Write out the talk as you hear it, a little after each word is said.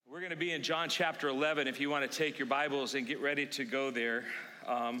going to be in John chapter 11 if you want to take your Bibles and get ready to go there.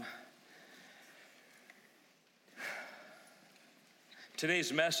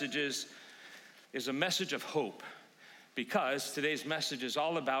 Today's message is a message of hope, because today's message is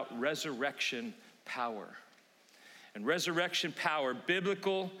all about resurrection power. And resurrection power,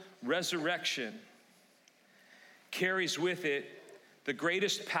 biblical resurrection, carries with it the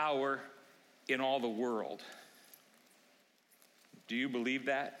greatest power in all the world. Do you believe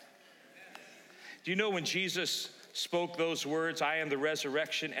that? Do you know when Jesus spoke those words, "I am the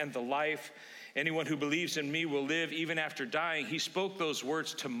resurrection and the life. Anyone who believes in me will live even after dying," he spoke those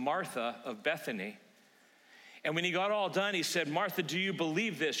words to Martha of Bethany. And when he got all done, he said, "Martha, do you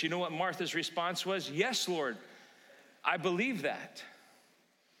believe this?" You know what Martha's response was? "Yes, Lord, I believe that."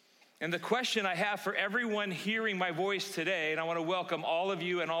 And the question I have for everyone hearing my voice today, and I want to welcome all of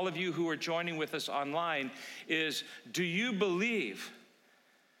you and all of you who are joining with us online, is, do you believe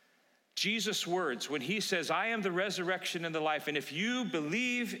Jesus' words when he says, "I am the resurrection and the life, and if you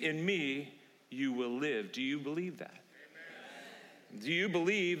believe in me, you will live"? Do you believe that? Amen. Do you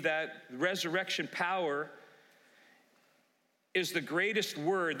believe that resurrection power is the greatest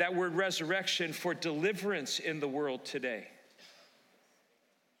word, that word resurrection, for deliverance in the world today?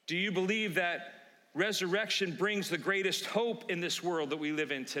 Do you believe that resurrection brings the greatest hope in this world that we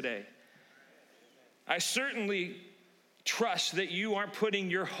live in today? I certainly trust that you aren't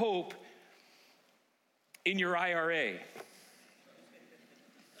putting your hope in your IRA.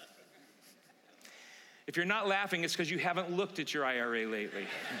 If you're not laughing, it's because you haven't looked at your IRA lately.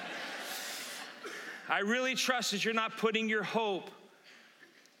 I really trust that you're not putting your hope,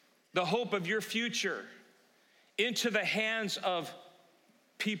 the hope of your future, into the hands of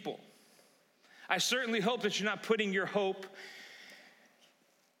people. I certainly hope that you're not putting your hope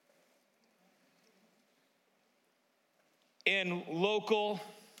in local,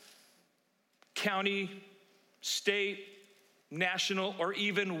 county, state, national, or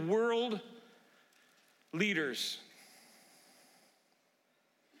even world leaders,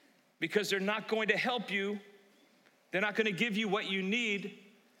 because they're not going to help you. They're not going to give you what you need.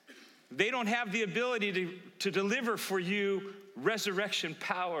 They don't have the ability to deliver for you resurrection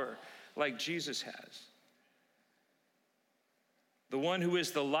power like Jesus has. The one who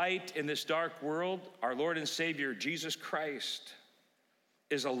is the light in this dark world, our Lord and Savior, Jesus Christ,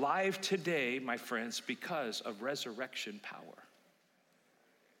 is alive today, my friends, because of resurrection power.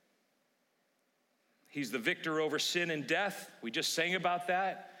 He's the victor over sin and death. We just sang about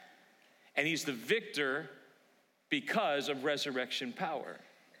that. And he's the victor because of resurrection power.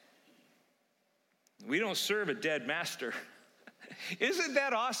 We don't serve a dead master. Isn't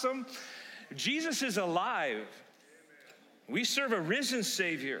that awesome? Jesus is alive. We serve a risen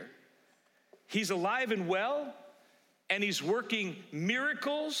Savior. He's alive and well, and he's working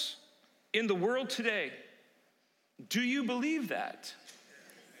miracles in the world today. Do you believe that?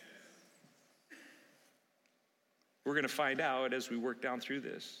 We're going to find out as we work down through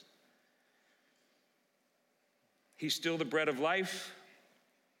this. He's still the bread of life.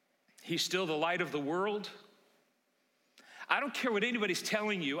 He's still the light of the world. I don't care what anybody's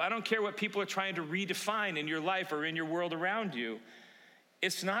telling you. I don't care what people are trying to redefine in your life or in your world around you.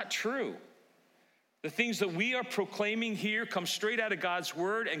 It's not true. The things that we are proclaiming here come straight out of God's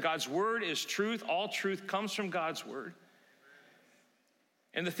word, and God's word is truth. All truth comes from God's word.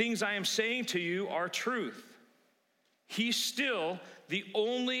 And the things I am saying to you are truth. He's still the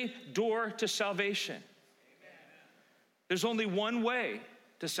only door to salvation. There's only one way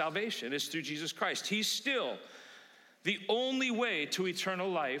to salvation. It's through Jesus Christ. He's still the only way to eternal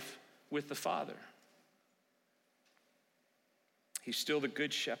life with the Father. He's still the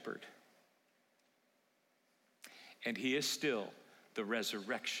good shepherd. And he is still the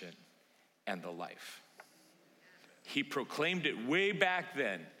resurrection and the life. He proclaimed it way back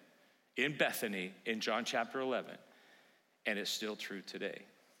then in Bethany in John chapter 11, and it's still true today.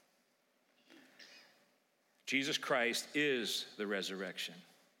 Jesus Christ is the resurrection,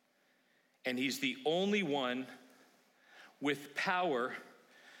 and he's the only one with power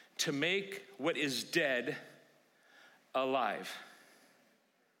to make what is dead alive.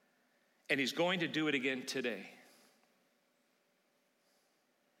 And he's going to do it again today.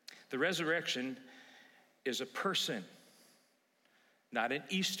 The resurrection is a person, not an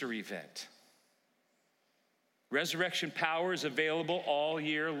Easter event. Resurrection power is available all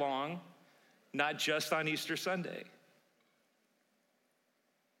year long, not just on Easter Sunday.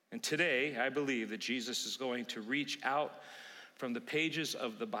 And today, I believe that Jesus is going to reach out from the pages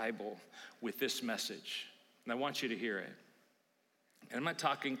of the Bible with this message. And I want you to hear it. And I'm not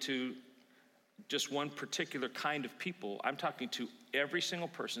talking to just one particular kind of people. I'm talking to every single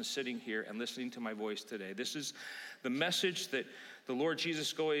person sitting here and listening to my voice today. This is the message that the Lord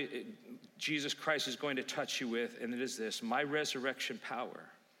Jesus Christ is going to touch you with, and it is this: my resurrection power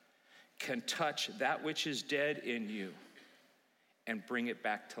can touch that which is dead in you and bring it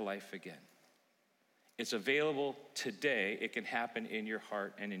back to life again. It's available today. It can happen in your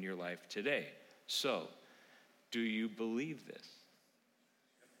heart and in your life today. So, do you believe this?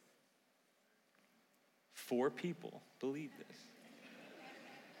 4 people believe this.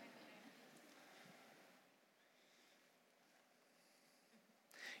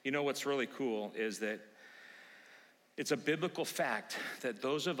 You know what's really cool is that it's a biblical fact that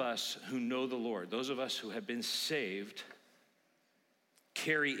those of us who know the Lord, those of us who have been saved,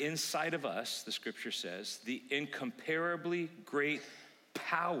 carry inside of us, the scripture says, the incomparably great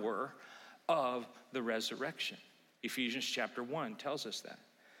power of the resurrection. Ephesians chapter 1 tells us that.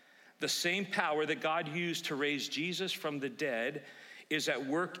 The same power that God used to raise Jesus from the dead is at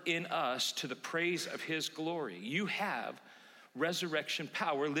work in us to the praise of his glory. You have resurrection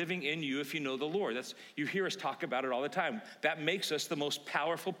power living in you if you know the Lord. You hear us talk about it all the time. That makes us the most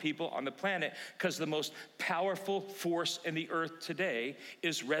powerful people on the planet, because the most powerful force in the earth today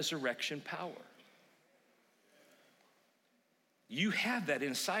is resurrection power. You have that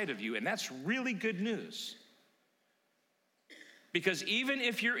inside of you, and that's really good news. Because even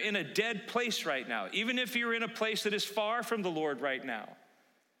if you're in a dead place right now, even if you're in a place that is far from the Lord right now,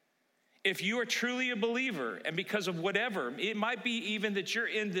 if you are truly a believer, and because of whatever, it might be even that you're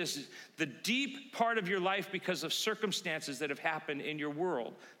in the deep part of your life because of circumstances that have happened in your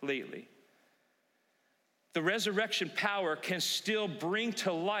world lately, the resurrection power can still bring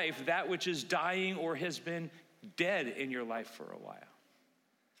to life that which is dying or has been dead in your life for a while.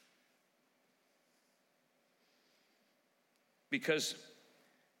 Because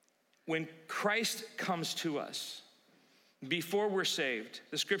when Christ comes to us, before we're saved,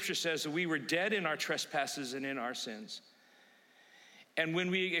 the scripture says that we were dead in our trespasses and in our sins. And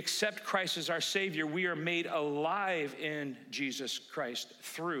when we accept Christ as our Savior, we are made alive in Jesus Christ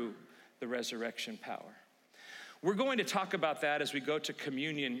through the resurrection power. We're going to talk about that as we go to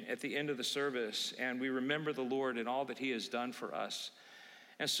communion at the end of the service, and we remember the Lord and all that he has done for us.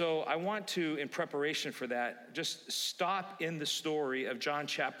 And so I want to, in preparation for that, just stop in the story of John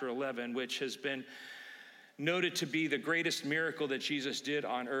chapter 11, which has been noted to be the greatest miracle that Jesus did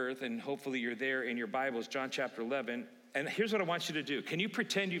on earth, and hopefully you're there in your Bibles, John chapter 11. And here's what I want you to do. Can you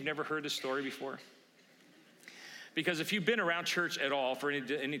pretend you've never heard this story before? Because if you've been around church at all for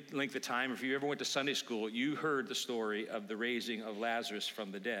any length of time, or if you ever went to Sunday school, you heard the story of the raising of Lazarus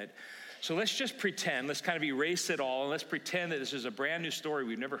from the dead. So let's just pretend, let's kind of erase it all, and let's pretend that this is a brand new story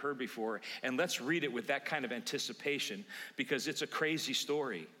we've never heard before, and let's read it with that kind of anticipation, because it's a crazy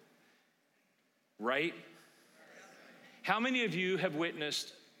story, right? How many of you have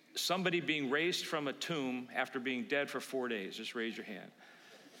witnessed somebody being raised from a tomb after being dead for 4 days? Just raise your hand.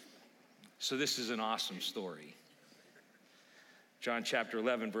 So this is an awesome story. John chapter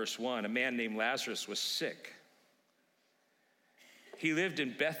 11, verse 1, a man named Lazarus was sick. He lived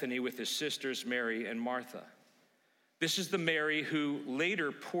in Bethany with his sisters Mary and Martha. This is the Mary who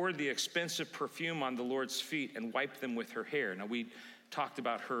later poured the expensive perfume on the Lord's feet and wiped them with her hair. Now, we talked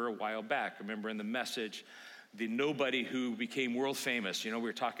about her a while back. Remember in the message, the nobody who became world famous. We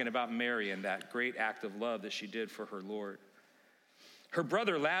were talking about Mary and that great act of love that she did for her Lord. Her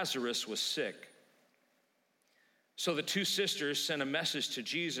brother Lazarus was sick. So the 2 sisters sent a message to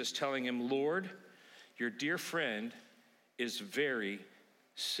Jesus telling him, "Lord, your dear friend is very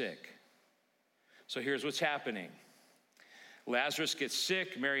sick." So here's what's happening. Lazarus gets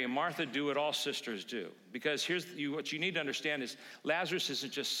sick. Mary and Martha do what all sisters do. Because what you need to understand is Lazarus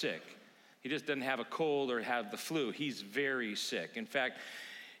isn't just sick. He just doesn't have a cold or have the flu. He's very sick. In fact,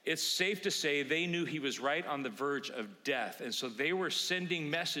 it's safe to say they knew he was right on the verge of death. And so they were sending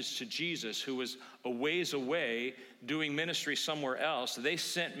message to Jesus, who was a ways away doing ministry somewhere else. They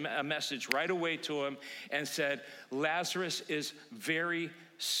sent a message right away to him and said, Lazarus is very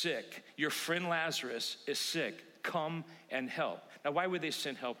sick. Your friend Lazarus is sick. Come and help. Now, why would they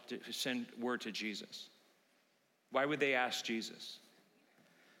send word to Jesus? Why would they ask Jesus?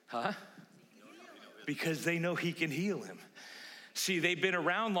 Because they know he can heal him. See, they've been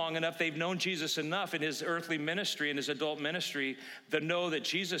around long enough, they've known Jesus enough in his earthly ministry and his adult ministry to know that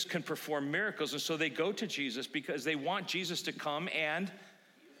Jesus can perform miracles. And so they go to Jesus because they want Jesus to come and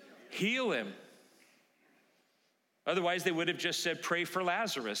heal him. Otherwise, they would have just said, pray for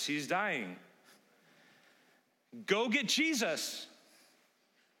Lazarus, he's dying. Go get Jesus.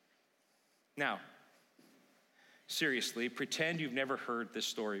 Now, seriously, pretend you've never heard this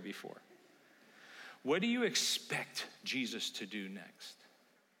story before. What do you expect Jesus to do next?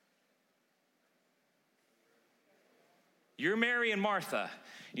 You're Mary and Martha.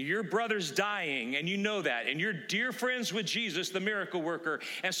 Your brother's dying, and you know that. And you're dear friends with Jesus, the miracle worker.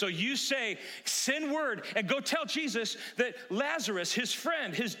 And so you say, send word and go tell Jesus that Lazarus, his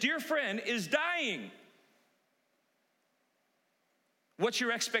friend, his dear friend, is dying. What's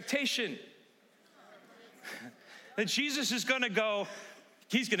your expectation? That Jesus is going to go,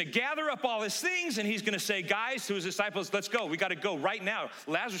 he's going to gather up all his things, and he's going to say, guys, to his disciples, let's go. We got to go right now.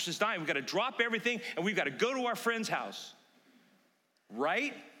 Lazarus is dying. We got to drop everything, and we've got to go to our friend's house.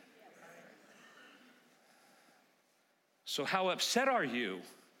 Right? So how upset are you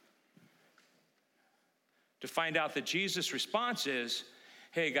to find out that Jesus' response is,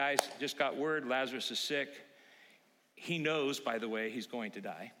 hey guys, just got word, Lazarus is sick. He knows, by the way, he's going to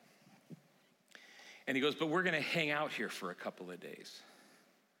die. And he goes, but we're going to hang out here for a couple of days.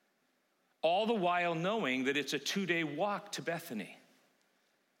 All the while knowing that it's a 2-day walk to Bethany.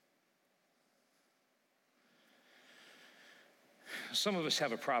 Some of us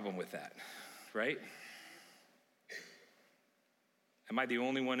have a problem with that, right? Am I the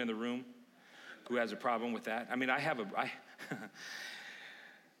only one in the room who has a problem with that? I mean,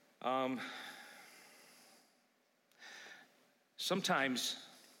 sometimes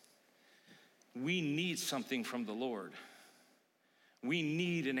we need something from the Lord. We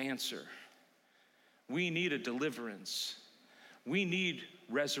need an answer. We need a deliverance. We need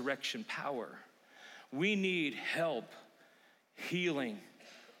resurrection power. We need help. Healing.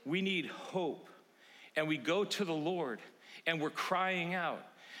 We need hope. And we go to the Lord and we're crying out.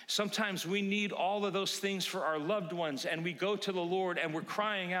 Sometimes we need all of those things for our loved ones, and we go to the Lord and we're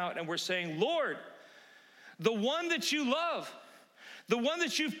crying out and we're saying, Lord, the one that you love, the one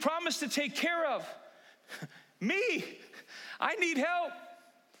that you've promised to take care of, me, I need help.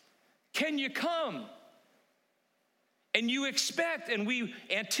 Can you come? And you expect, and we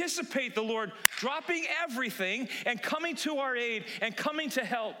anticipate the Lord dropping everything and coming to our aid and coming to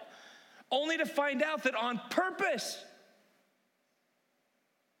help, only to find out that on purpose,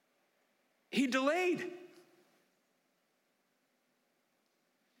 he delayed.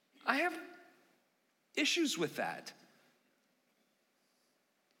 I have issues with that.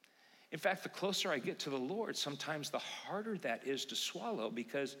 In fact, the closer I get to the Lord, sometimes the harder that is to swallow,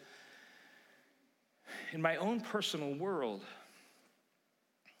 because in my own personal world,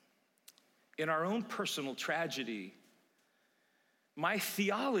 in our own personal tragedy, my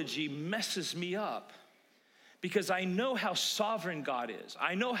theology messes me up because I know how sovereign God is.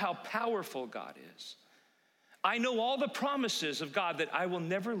 I know how powerful God is. I know all the promises of God, that I will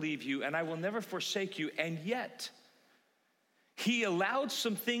never leave you and I will never forsake you, and yet he allowed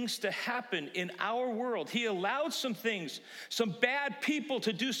some things to happen in our world. He allowed some things, some bad people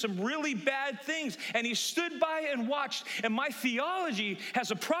to do some really bad things, and he stood by and watched. And my theology has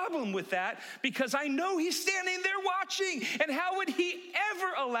a problem with that, because I know he's standing there watching, and how would he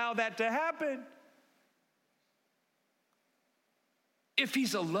ever allow that to happen? If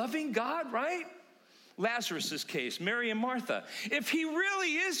he's a loving God, right? Lazarus' case, Mary and Martha. If he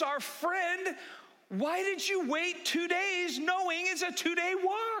really is our friend, why did you wait 2 days knowing it's a 2-day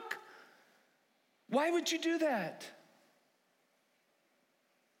walk? Why would you do that?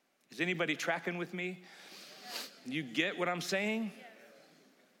 Is anybody tracking with me? You get what I'm saying?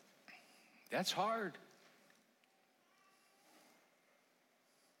 That's hard.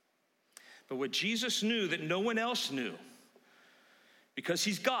 But what Jesus knew that no one else knew, because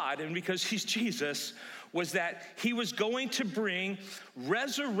he's God and because he's Jesus, was that he was going to bring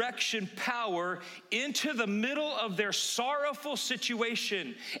resurrection power into the middle of their sorrowful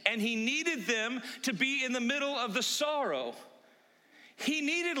situation. And he needed them to be in the middle of the sorrow. He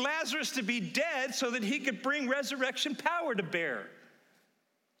needed Lazarus to be dead so that he could bring resurrection power to bear.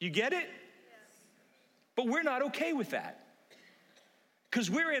 You get it? Yes. But we're not okay with that, because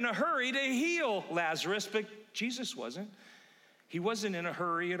we're in a hurry to heal Lazarus, but Jesus wasn't. He wasn't in a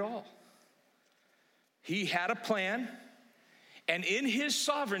hurry at all. He had a plan, and in his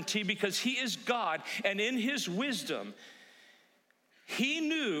sovereignty, because he is God, and in his wisdom, he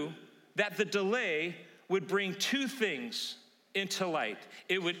knew that the delay would bring two things into light.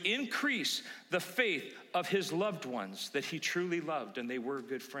 It would increase the faith of his loved ones that he truly loved, and they were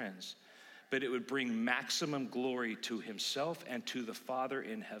good friends. But it would bring maximum glory to himself and to the Father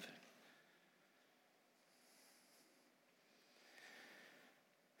in heaven.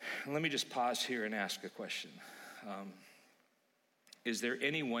 Let me just pause here and ask a question. Is there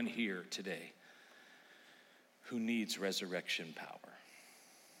anyone here today who needs resurrection power?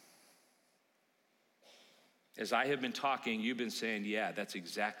 As I have been talking, you've been saying, yeah, that's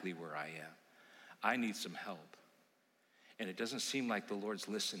exactly where I am. I need some help. And it doesn't seem like the Lord's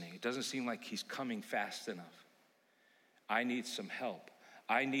listening. It doesn't seem like he's coming fast enough. I need some help.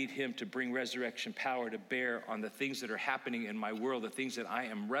 I need him to bring resurrection power to bear on the things that are happening in my world, the things that I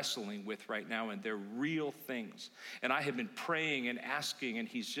am wrestling with right now, and they're real things. And I have been praying and asking, and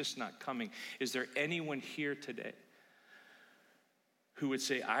he's just not coming. Is there anyone here today who would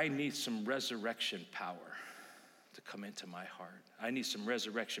say, I need some resurrection power to come into my heart? I need some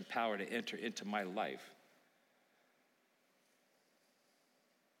resurrection power to enter into my life.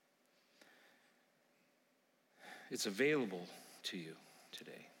 It's available to you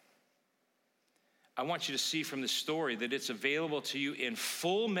today. I want you to see from this story that it's available to you in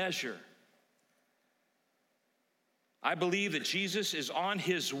full measure. I believe that Jesus is on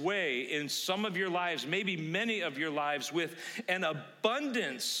his way in some of your lives, maybe many of your lives, with an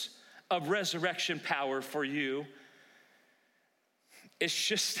abundance of resurrection power for you. It's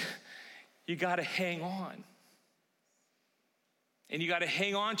just, you got to hang on. And you got to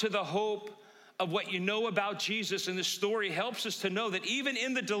hang on to the hope of what you know about Jesus. And this story helps us to know that even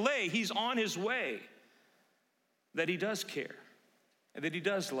in the delay, he's on his way, that he does care, and that he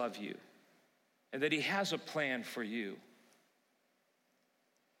does love you, and that he has a plan for you.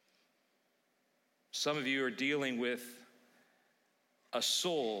 Some of you are dealing with a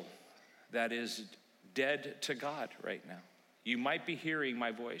soul that is dead to God right now. You might be hearing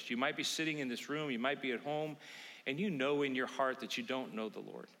my voice. You might be sitting in this room. You might be at home, and you know in your heart that you don't know the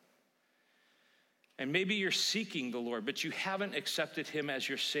Lord. And maybe you're seeking the Lord, but you haven't accepted him as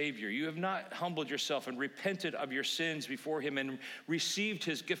your Savior. You have not humbled yourself and repented of your sins before him and received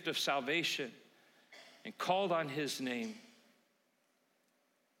his gift of salvation and called on his name.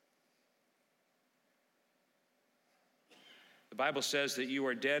 The Bible says that you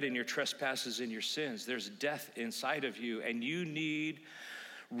are dead in your trespasses and your sins. There's death inside of you, and you need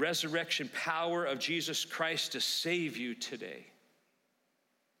resurrection power of Jesus Christ to save you today.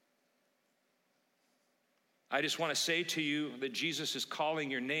 I just want to say to you that Jesus is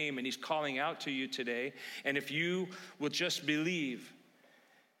calling your name, and he's calling out to you today. And if you will just believe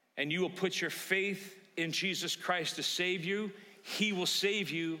and you will put your faith in Jesus Christ to save you, he will save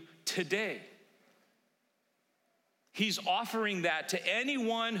you today. He's offering that to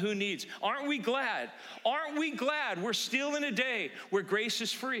anyone who needs. Aren't we glad? Aren't we glad we're still in a day where grace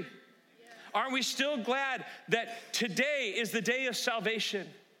is free? Aren't we still glad that today is the day of salvation?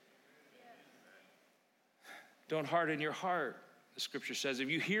 Don't harden your heart. The scripture says, if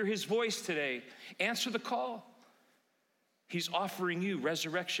you hear his voice today, answer the call. He's offering you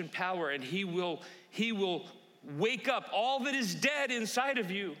resurrection power, and he will wake up all that is dead inside of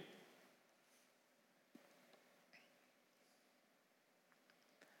you.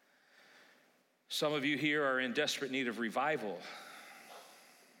 Some of you here are in desperate need of revival.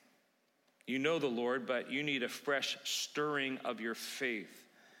 You know the Lord, but you need a fresh stirring of your faith.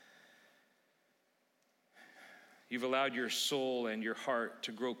 You've allowed your soul and your heart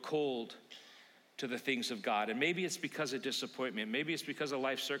to grow cold to the things of God. And maybe it's because of disappointment. Maybe it's because of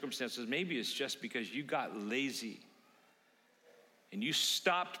life circumstances. Maybe it's just because you got lazy and you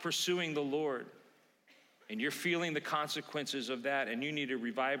stopped pursuing the Lord, and you're feeling the consequences of that, and you need a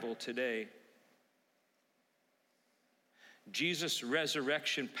revival today. Jesus'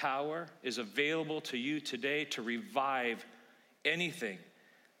 resurrection power is available to you today to revive anything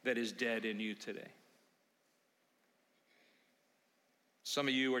that is dead in you today. Some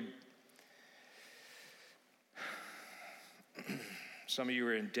of you are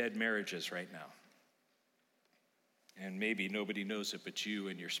in dead marriages right now. And maybe nobody knows it but you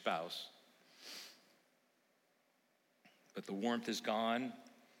and your spouse. But the warmth is gone.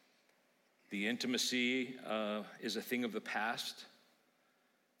 The intimacy is a thing of the past.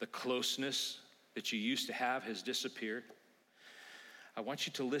 The closeness that you used to have has disappeared. I want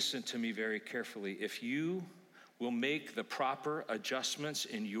you to listen to me very carefully. If you will make the proper adjustments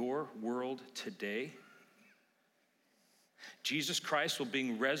in your world today, Jesus Christ will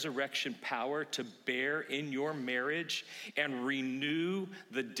bring resurrection power to bear in your marriage and renew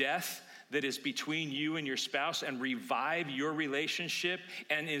the death that is between you and your spouse and revive your relationship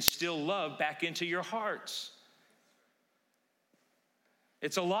and instill love back into your hearts.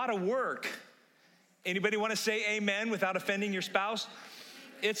 It's a lot of work. Anybody want to say amen without offending your spouse?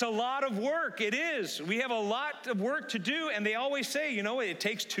 It's a lot of work. It is. We have a lot of work to do, and they always say, you know, it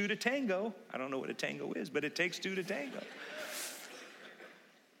takes two to tango. I don't know what a tango is, but it takes two to tango.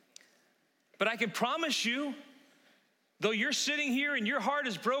 But I can promise you Though you're sitting here and your heart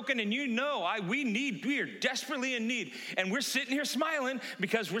is broken and you know we are desperately in need. And we're sitting here smiling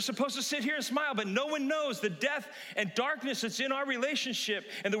because we're supposed to sit here and smile, but no one knows the death and darkness that's in our relationship,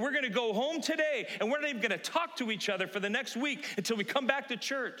 and that we're going to go home today and we're not even going to talk to each other for the next week until we come back to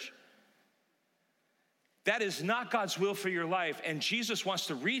church. That is not God's will for your life, and Jesus wants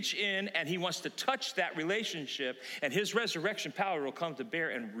to reach in and he wants to touch that relationship, and his resurrection power will come to bear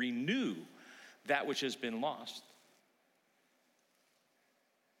and renew that which has been lost.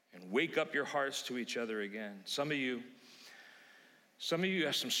 And wake up your hearts to each other again. Some of you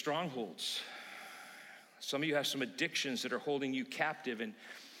have some strongholds. Some of you have some addictions that are holding you captive, and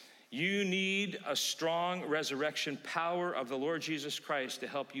you need a strong resurrection power of the Lord Jesus Christ to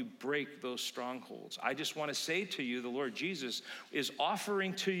help you break those strongholds. I just want to say to you, the Lord Jesus is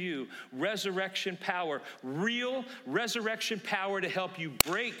offering to you resurrection power, real resurrection power to help you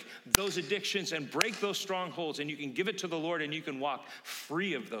break those addictions and break those strongholds, and you can give it to the Lord and you can walk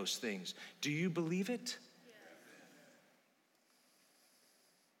free of those things. Do you believe it?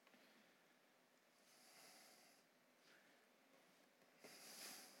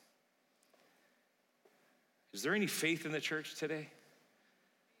 Is there any faith in the church today?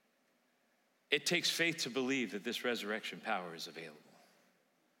 It takes faith to believe that this resurrection power is available.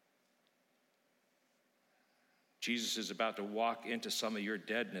 Jesus is about to walk into some of your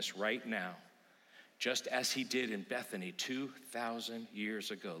deadness right now, just as he did in Bethany 2,000 years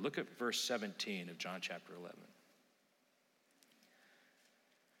ago. Look at verse 17 of John chapter 11.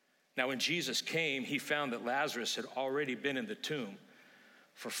 Now, when Jesus came, he found that Lazarus had already been in the tomb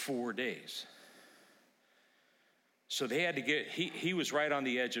for 4 days. So they had to he was right on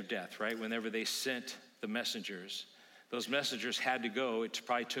the edge of death, right? Whenever they sent the messengers, those messengers had to go. It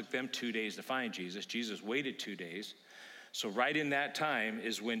probably took them 2 days to find Jesus. Jesus waited 2 days. So right in that time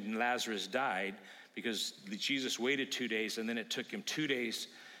is when Lazarus died, because Jesus waited 2 days, and then it took him 2 days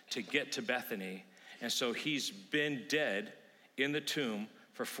to get to Bethany. And so he's been dead in the tomb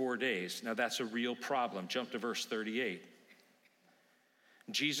for 4 days. Now that's a real problem. Jump to verse 38.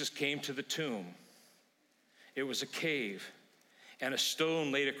 Jesus came to the tomb. It was a cave, and a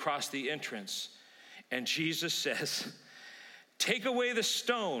stone laid across the entrance. And Jesus says, "Take away the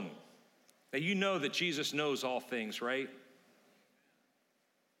stone." Now you know that Jesus knows all things, right?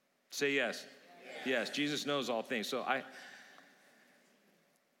 Say yes. Yes, Jesus knows all things. So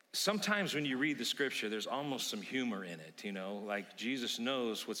sometimes when you read the scripture, there's almost some humor in it, like Jesus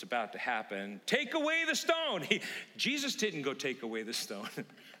knows what's about to happen. Take away the stone. Jesus didn't go take away the stone.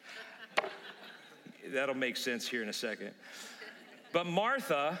 That'll make sense here in a second. But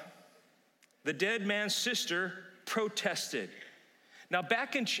Martha, the dead man's sister, protested. Now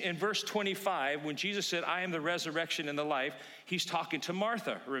back in verse 25, when Jesus said, "I am the resurrection and the life," he's talking to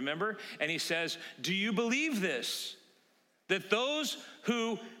Martha, remember? And he says, "Do you believe this? That those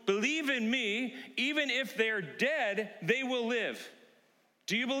who believe in me, even if they're dead, they will live.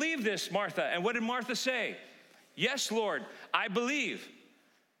 Do you believe this, Martha?" And what did Martha say? "Yes, Lord, I believe."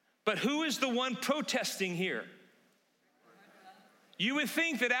 But who is the one protesting here? You would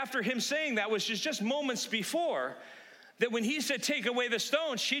think that after him saying that, was just moments before, that when he said, "Take away the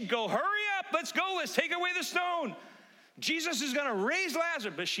stone," she'd go, "Hurry up, let's go, let's take away the stone. Jesus is gonna raise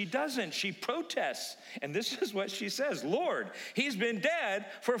Lazarus." But she doesn't, she protests. And this is what she says: "Lord, he's been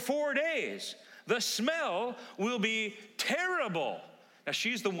dead for 4 days. The smell will be terrible." Now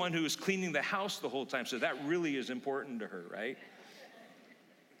she's the one who is cleaning the house the whole time, so that really is important to her, right?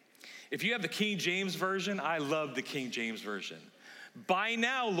 If you have the King James Version, I love the King James Version. "By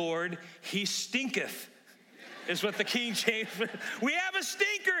now, Lord, he stinketh," is what the King James, we have a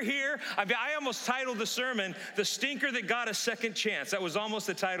stinker here. I almost titled the sermon, "The Stinker That Got a Second Chance." That was almost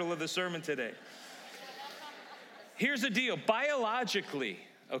the title of the sermon today. Here's the deal, biologically,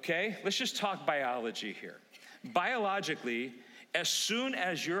 okay? Let's just talk biology here. Biologically, as soon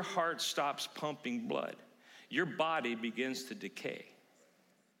as your heart stops pumping blood, your body begins to decay.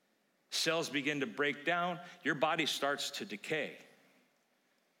 Cells begin to break down, your body starts to decay.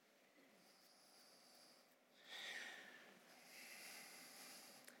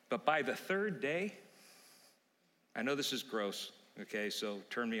 But by the third day, I know this is gross, okay, so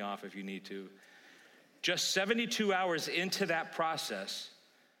turn me off if you need to. Just 72 hours into that process,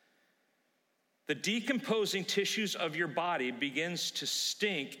 the decomposing tissues of your body begins to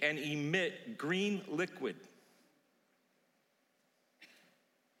stink and emit green liquid.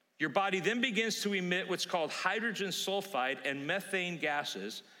 Your body then begins to emit what's called hydrogen sulfide and methane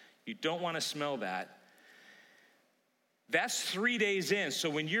gases. You don't want to smell that. That's 3 days in. So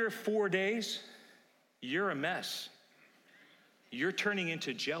when you're 4 days, you're a mess. You're turning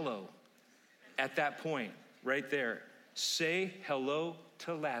into Jell-O at that point, right there. say hello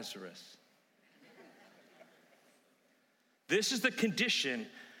to Lazarus. This is the condition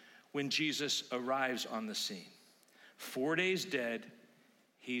when Jesus arrives on the scene. 4 days dead,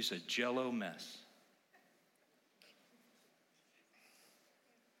 he's a jello mess.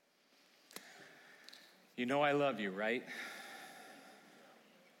 You know I love you, right?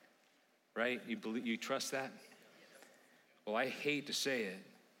 Right? You trust that? Well, I hate to say it,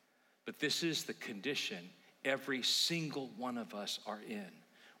 but this is the condition every single one of us are in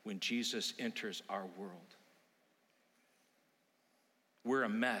when Jesus enters our world. We're a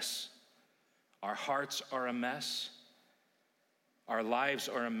mess. Our hearts are a mess. Our lives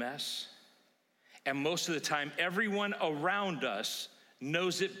are a mess. And most of the time, everyone around us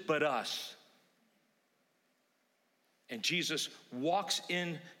knows it but us. And Jesus walks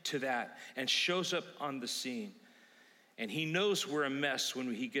into that and shows up on the scene. And he knows we're a mess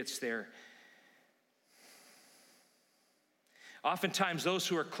when he gets there. Oftentimes, those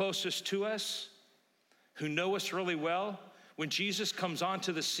who are closest to us, who know us really well, when Jesus comes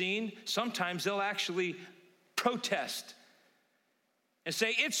onto the scene, sometimes they'll actually protest and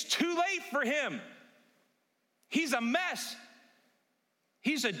say, it's too late for him. He's a mess.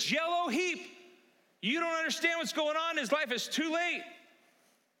 He's a jello heap. You don't understand what's going on in his life. It's too late.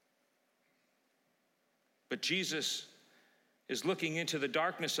 But Jesus is looking into the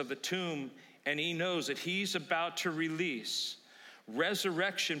darkness of the tomb, and he knows that he's about to release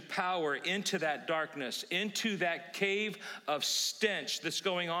resurrection power into that darkness, into that cave of stench that's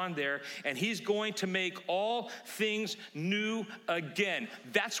going on there, and he's going to make all things new again.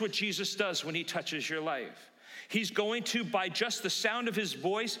 That's what Jesus does when he touches your life. He's going to, by just the sound of his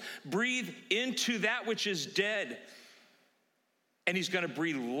voice, breathe into that which is dead, and he's going to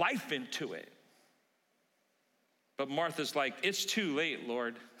breathe life into it. But Martha's like, it's too late,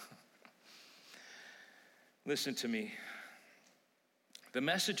 Lord. Listen to me. The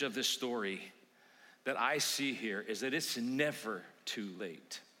message of this story that I see here is that it's never too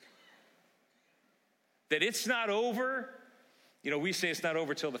late. That it's not over. You know, we say it's not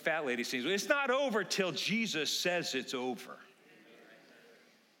over till the fat lady sings. It's not over till Jesus says it's over.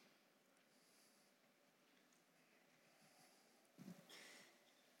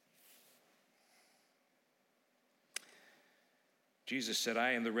 Jesus said,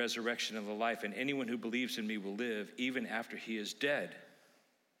 I am the resurrection and the life, and anyone who believes in me will live even after he is dead.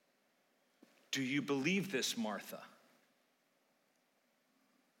 Do you believe this, Martha?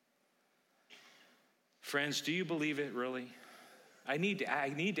 Friends, do you believe it really? I need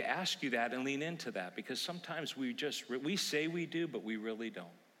to ask you that and lean into that, because sometimes we say we do, but we really don't.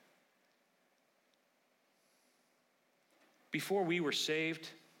 Before we were saved,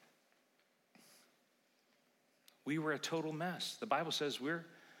 we were a total mess. The Bible says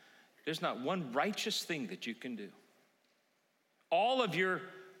there's not one righteous thing that you can do. All of your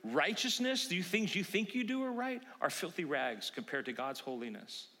righteousness, the things you think you do are right, are filthy rags compared to God's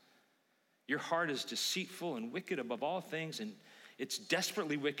holiness. Your heart is deceitful and wicked above all things, and it's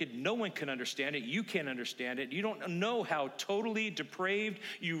desperately wicked. No one can understand it. You can't understand it. You don't know how totally depraved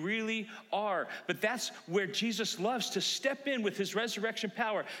you really are. But that's where Jesus loves to step in with his resurrection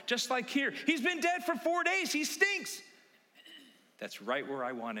power. Just like here. He's been dead for 4 days. He stinks. That's right where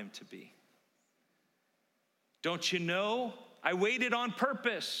I want him to be. Don't you know? I waited on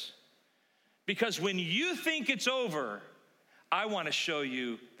purpose. Because when you think it's over, I want to show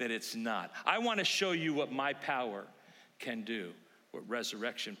you that it's not. I want to show you what my power can do, what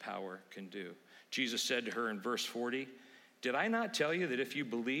resurrection power can do. Jesus said to her in verse 40, did I not tell you that if you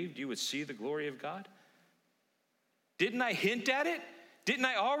believed, you would see the glory of God? Didn't I hint at it? Didn't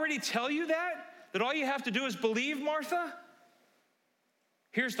I already tell you that? That all you have to do is believe, Martha?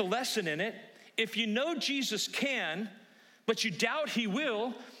 Here's the lesson in it. If you know Jesus can, but you doubt he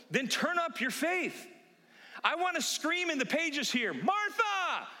will, then turn up your faith. I want to scream in the pages here,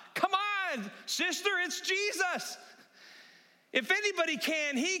 Martha, come on, sister, it's Jesus. If anybody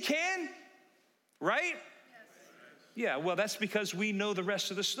can, he can, right? Yes. Yeah, well, that's because we know the rest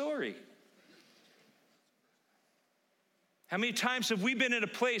of the story. How many times have we been in a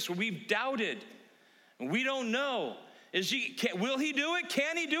place where we've doubted and we don't know? Will he do it?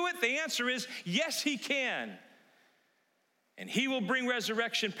 Can he do it? The answer is yes, he can. And he will bring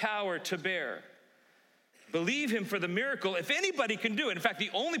resurrection power to bear. Believe him for the miracle. If anybody can do it, in fact, the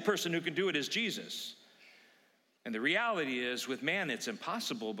only person who can do it is Jesus. And the reality is, with man, it's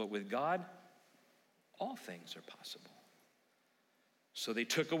impossible, but with God, all things are possible. So they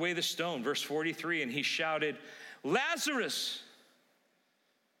took away the stone, verse 43, and he shouted, Lazarus,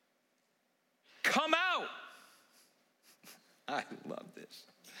 come out. I love this.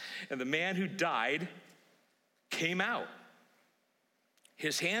 And the man who died came out,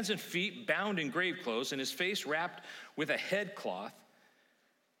 his hands and feet bound in grave clothes, and his face wrapped with a headcloth.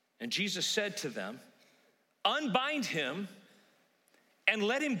 And Jesus said to them, "Unbind him and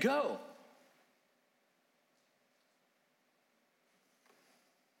let him go."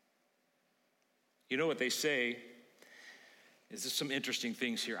 You know what they say is there's some interesting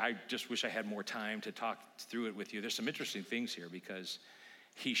things here. I just wish I had more time to talk through it with you. There's some interesting things here because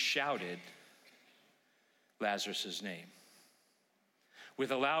he shouted Lazarus' name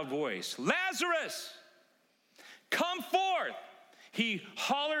with a loud voice. "Lazarus, come forth!" He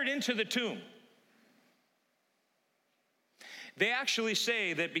hollered into the tomb. They actually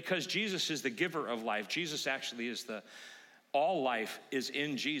say that because Jesus is the giver of life, Jesus actually is all life is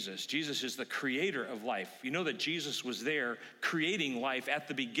in Jesus. Jesus is the creator of life. You know that Jesus was there creating life at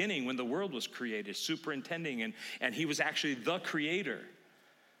the beginning when the world was created, superintending, and he was actually the creator.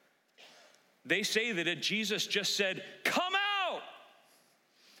 They say that Jesus just said, "Come out!"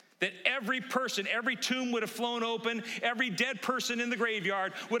 That every person, every tomb would have flown open, every dead person in the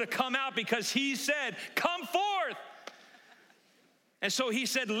graveyard would have come out because he said, "Come forth!" And so he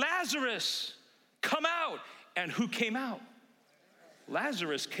said, "Lazarus, come out." And who came out?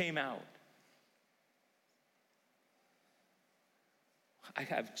 Lazarus came out. I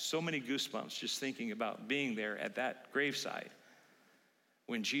have so many goosebumps just thinking about being there at that graveside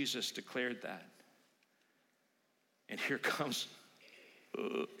when Jesus declared that. And here comes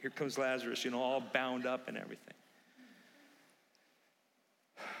Lazarus, all bound up and everything.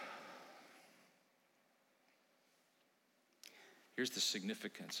 Here's the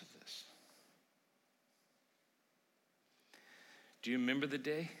significance of this. Do you remember the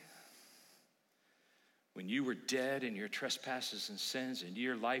day when you were dead in your trespasses and sins and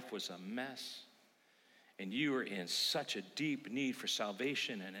your life was a mess and you were in such a deep need for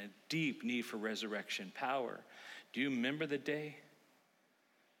salvation and a deep need for resurrection power? Do you remember the day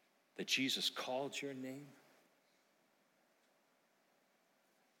that Jesus called your name?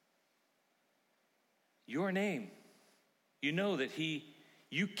 Your name. You know that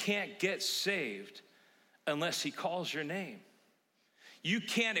you can't get saved unless he calls your name. You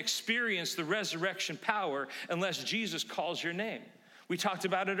can't experience the resurrection power unless Jesus calls your name. We talked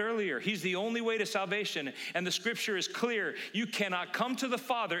about it earlier. He's the only way to salvation, and the scripture is clear. You cannot come to the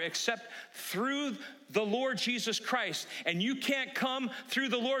Father except through the Lord Jesus Christ, and you can't come through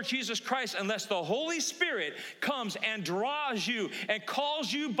the Lord Jesus Christ unless the Holy Spirit comes and draws you and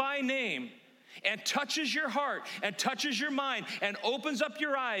calls you by name and touches your heart and touches your mind and opens up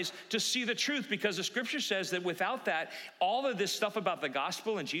your eyes to see the truth, because the scripture says that without that, all of this stuff about the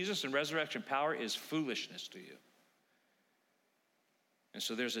gospel and Jesus and resurrection power is foolishness to you. And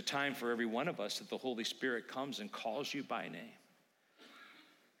so there's a time for every one of us that the Holy Spirit comes and calls you by name.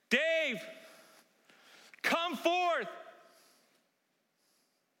 Dave, come forth.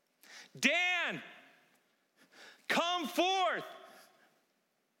 Dan, come forth.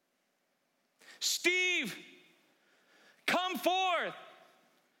 Steve, come forth.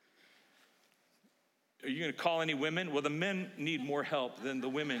 Are you going to call any women? Well, the men need more help than the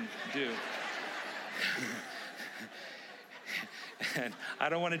women do. And I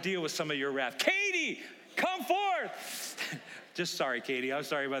don't want to deal with some of your wrath. Katie, come forth. Just sorry, Katie. I'm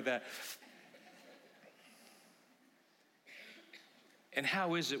sorry about that. And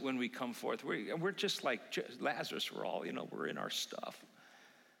how is it when we come forth? We're just like Lazarus. We're in our stuff.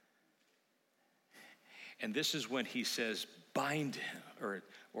 And this is when he says, bind him,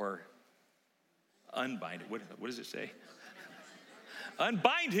 or unbind it. What does it say?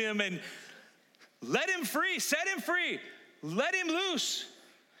 Unbind him and let him free, set him free, let him loose.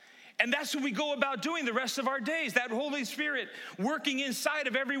 And that's what we go about doing the rest of our days. That Holy Spirit working inside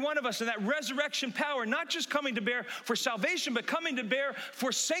of every one of us, and that resurrection power, not just coming to bear for salvation, but coming to bear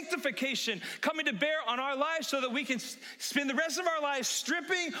for sanctification, coming to bear on our lives so that we can spend the rest of our lives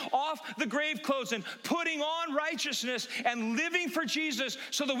stripping off the grave clothes and putting on righteousness and living for Jesus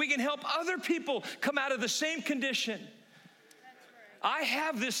so that we can help other people come out of the same condition. I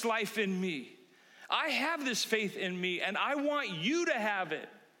have this life in me. I have this faith in me, and I want you to have it.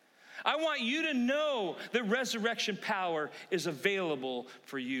 I want you to know that resurrection power is available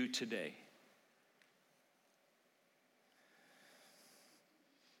for you today.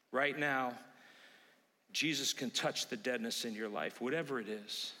 Right now, Jesus can touch the deadness in your life, whatever it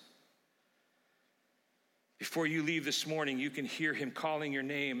is. Before you leave this morning, you can hear him calling your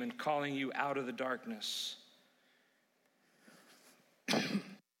name and calling you out of the darkness. I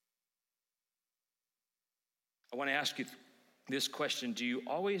want to ask you this question. Do you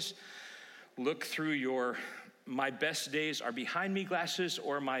always look through your my best days are behind me glasses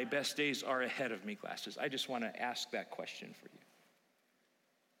or my best days are ahead of me glasses? I just want to ask that question for you.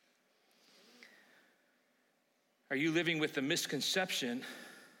 Are you living with the misconception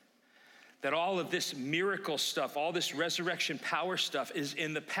that all of this miracle stuff, all this resurrection power stuff is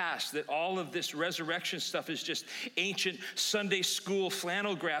in the past, that all of this resurrection stuff is just ancient Sunday school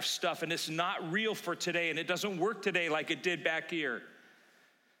flannel graph stuff, and it's not real for today, and it doesn't work today like it did back here?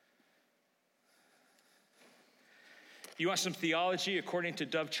 You want some theology according to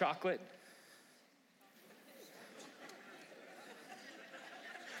Dove chocolate?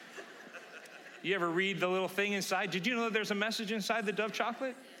 You ever read the little thing inside? Did you know that there's a message inside the Dove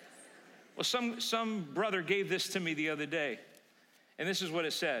chocolate? Well, some brother gave this to me the other day, and this is what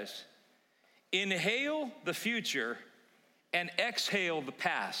it says. Inhale the future and exhale the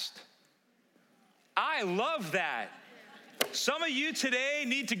past. I love that. Some of you today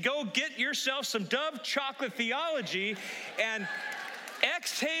need to go get yourself some Dove chocolate theology and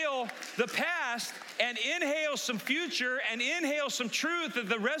exhale the past and inhale some future and inhale some truth that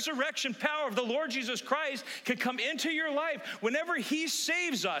the resurrection power of the Lord Jesus Christ can come into your life. Whenever he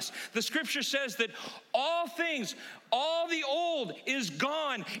saves us, the scripture says that all things, all the old is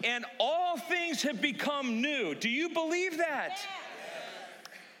gone and all things have become new. Do you believe that?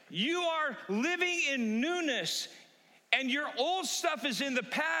 You are living in newness, and your old stuff is in the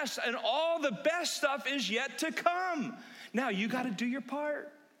past and all the best stuff is yet to come. Now, you got to do your part,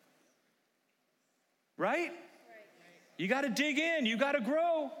 right? You got to dig in. You got to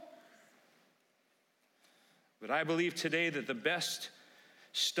grow. But I believe today that the best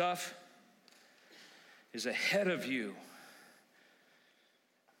stuff is ahead of you.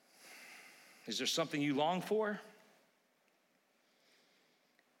 Is there something you long for?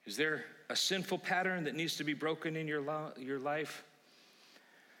 Is there a sinful pattern that needs to be broken in your life?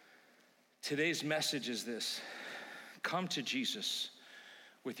 Today's message is this. Come to Jesus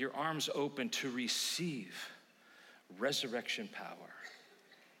with your arms open to receive resurrection power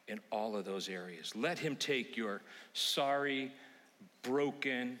in all of those areas. Let him take your sorry,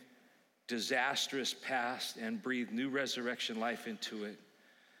 broken, disastrous past and breathe new resurrection life into it,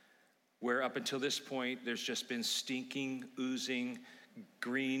 where up until this point, there's just been stinking, oozing,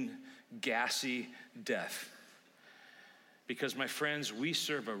 green, gassy death. Because, my friends, we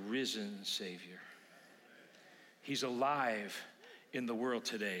serve a risen Savior. He's alive in the world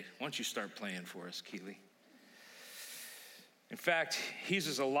today. Why don't you start playing for us, Keeley? In fact, he's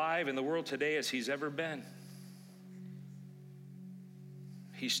as alive in the world today as he's ever been.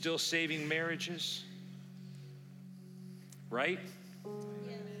 He's still saving marriages, right?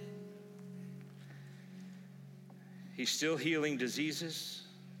 He's still healing diseases.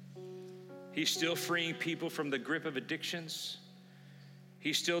 He's still freeing people from the grip of addictions.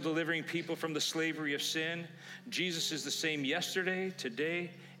 He's still delivering people from the slavery of sin. Jesus is the same yesterday,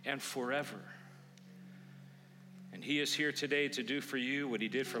 today, and forever. And he is here today to do for you what he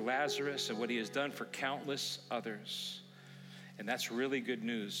did for Lazarus and what he has done for countless others. And that's really good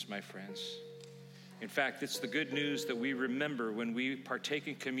news, my friends. In fact, it's the good news that we remember when we partake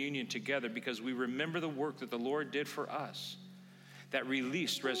in communion together, because we remember the work that the Lord did for us that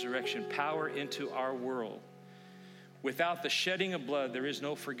released resurrection power into our world. Without the shedding of blood, there is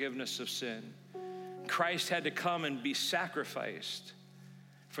no forgiveness of sin. Christ had to come and be sacrificed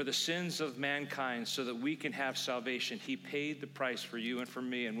for the sins of mankind so that we can have salvation. He paid the price for you and for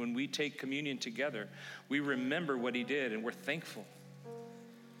me. And when we take communion together, we remember what he did and we're thankful.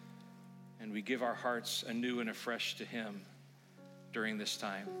 And we give our hearts anew and afresh to him during this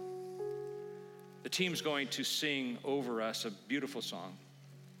time. The team's going to sing over us a beautiful song.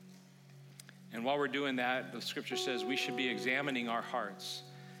 And while we're doing that, the scripture says we should be examining our hearts.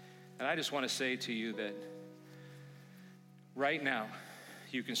 And I just want to say to you that right now,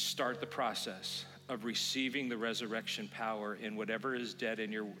 you can start the process of receiving the resurrection power in whatever is dead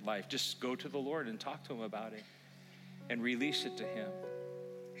in your life. Just go to the Lord and talk to him about it and release it to him.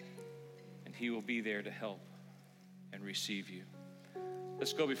 And he will be there to help and receive you.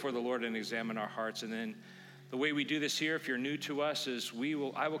 Let's go before the Lord and examine our hearts. And then the way we do this here, if you're new to us, is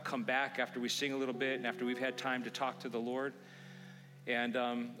I will come back after we sing a little bit and after we've had time to talk to the Lord. And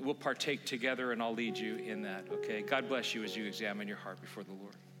we'll partake together and I'll lead you in that, okay? God bless you as you examine your heart before the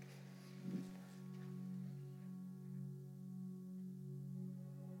Lord.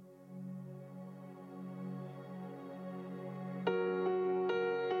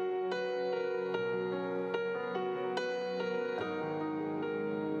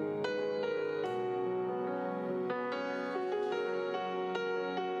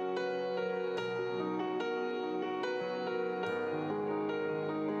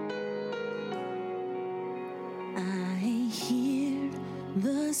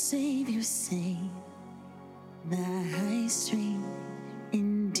 Savior say, thy strength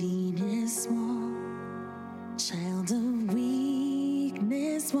indeed is small. Child of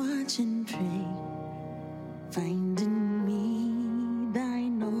weakness, watch and pray. Find in me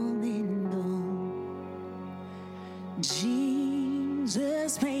thine all and all.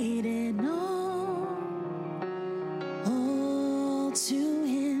 Jesus paid it all to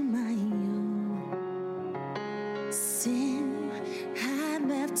him I owe. Sin had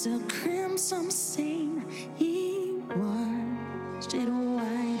left a crimson stain, he washed it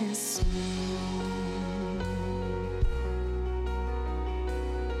white as snow.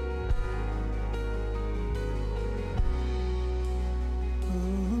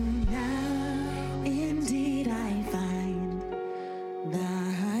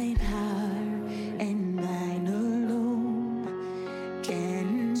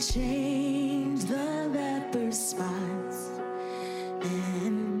 Change the leper's spots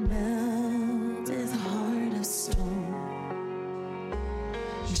and melt his heart of stone.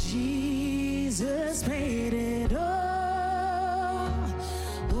 Jesus paid it all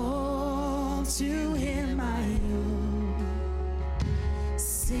to him I owe.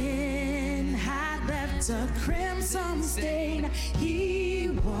 Sin had left a crimson stain,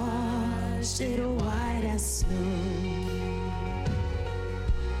 he washed it white as snow.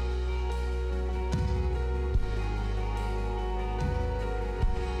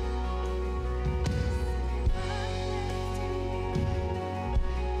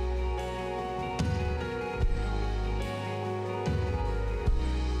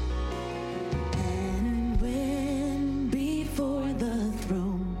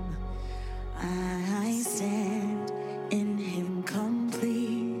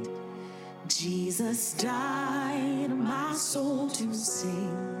 Jesus died, my soul to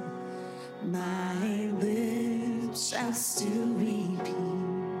sing. My lips shall still repeat.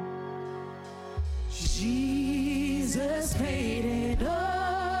 Jesus paid it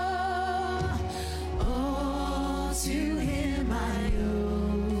all to him I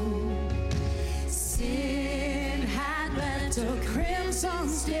owe. Sin had left a crimson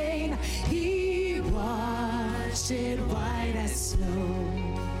stain, he washed it white as snow.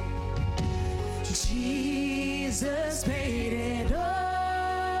 Jesus paid it all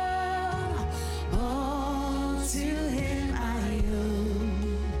to him I owe.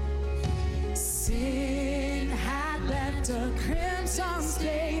 Sin had left a crimson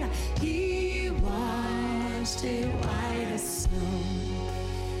stain, he washed it white as snow.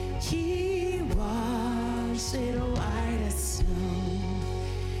 He washed it white as snow.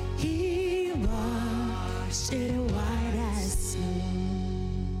 He washed it white as snow.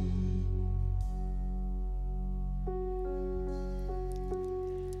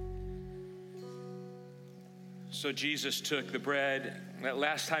 So Jesus took the bread that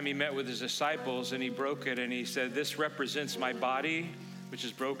last time he met with his disciples, and he broke it, and he said, "This represents my body, which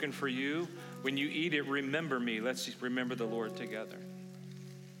is broken for you. When you eat it, remember me." Let's remember the Lord together.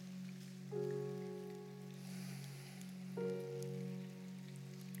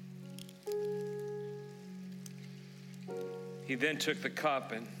 He then took the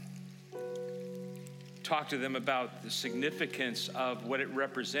cup and talked to them about the significance of what it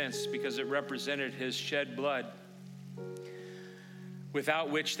represents, because it represented his shed blood, without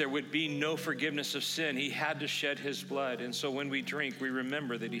which there would be no forgiveness of sin. He had to shed his blood. And so when we drink, we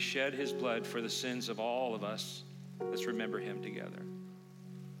remember that he shed his blood for the sins of all of us. Let's remember him together.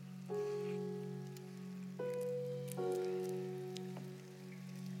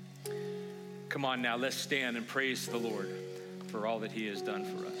 Come on now, let's stand and praise the Lord for all that he has done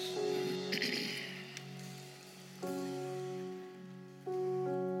for us.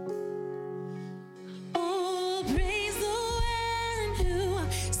 Oh, praise the one who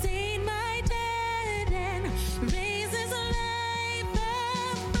paid my debt.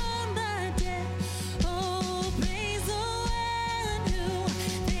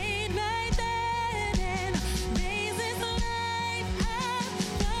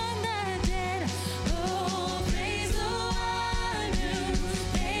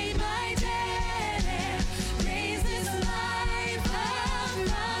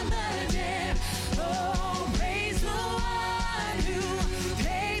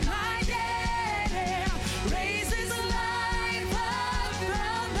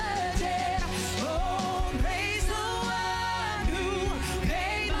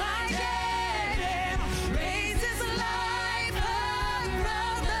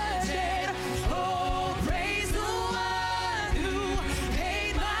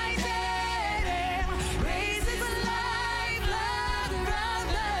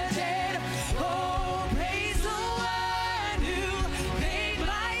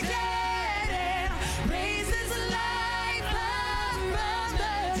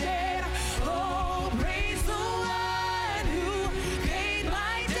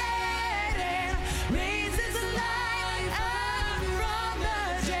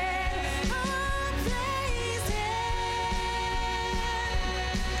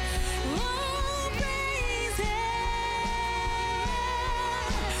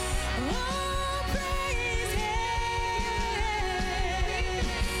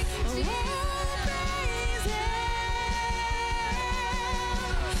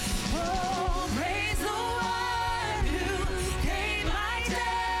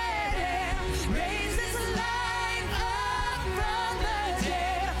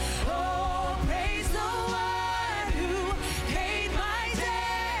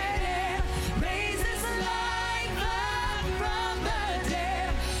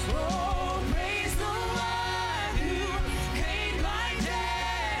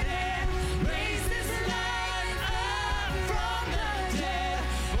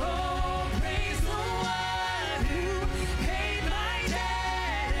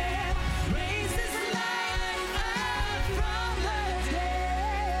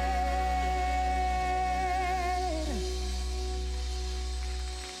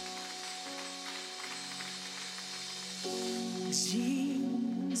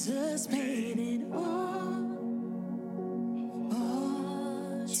 Jesus paid it all.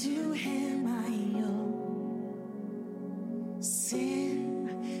 All to him I owe.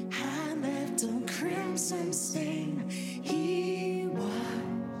 Sin had left a crimson stain. He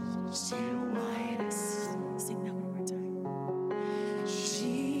washed it white as snow. Sing that one more time.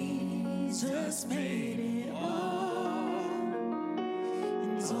 Jesus paid it all.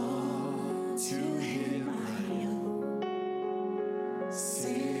 And all to him I owe.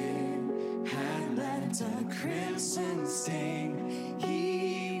 Sin had left a crimson stain.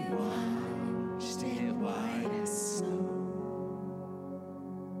 He washed it white as snow.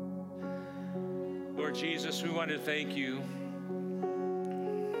 Lord Jesus, we want to thank you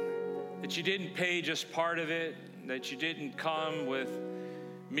that you didn't pay just part of it, that you didn't come with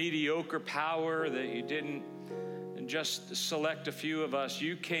mediocre power, that you didn't just select a few of us.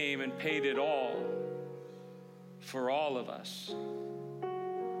 You came and paid it all for all of us.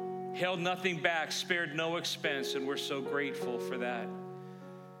 Held nothing back, spared no expense, and we're so grateful for that.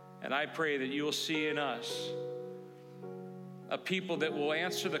 And I pray that you will see in us a people that will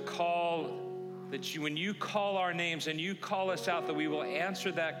answer the call, that you, when you call our names and you call us out, that we will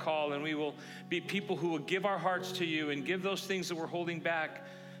answer that call, and we will be people who will give our hearts to you and give those things that we're holding back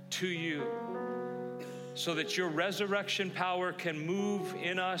to you, so that your resurrection power can move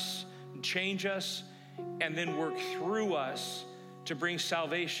in us, change us, and then work through us to bring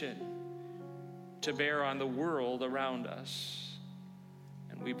salvation to bear on the world around us.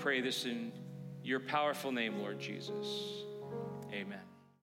 And we pray this in your powerful name, Lord Jesus. Amen.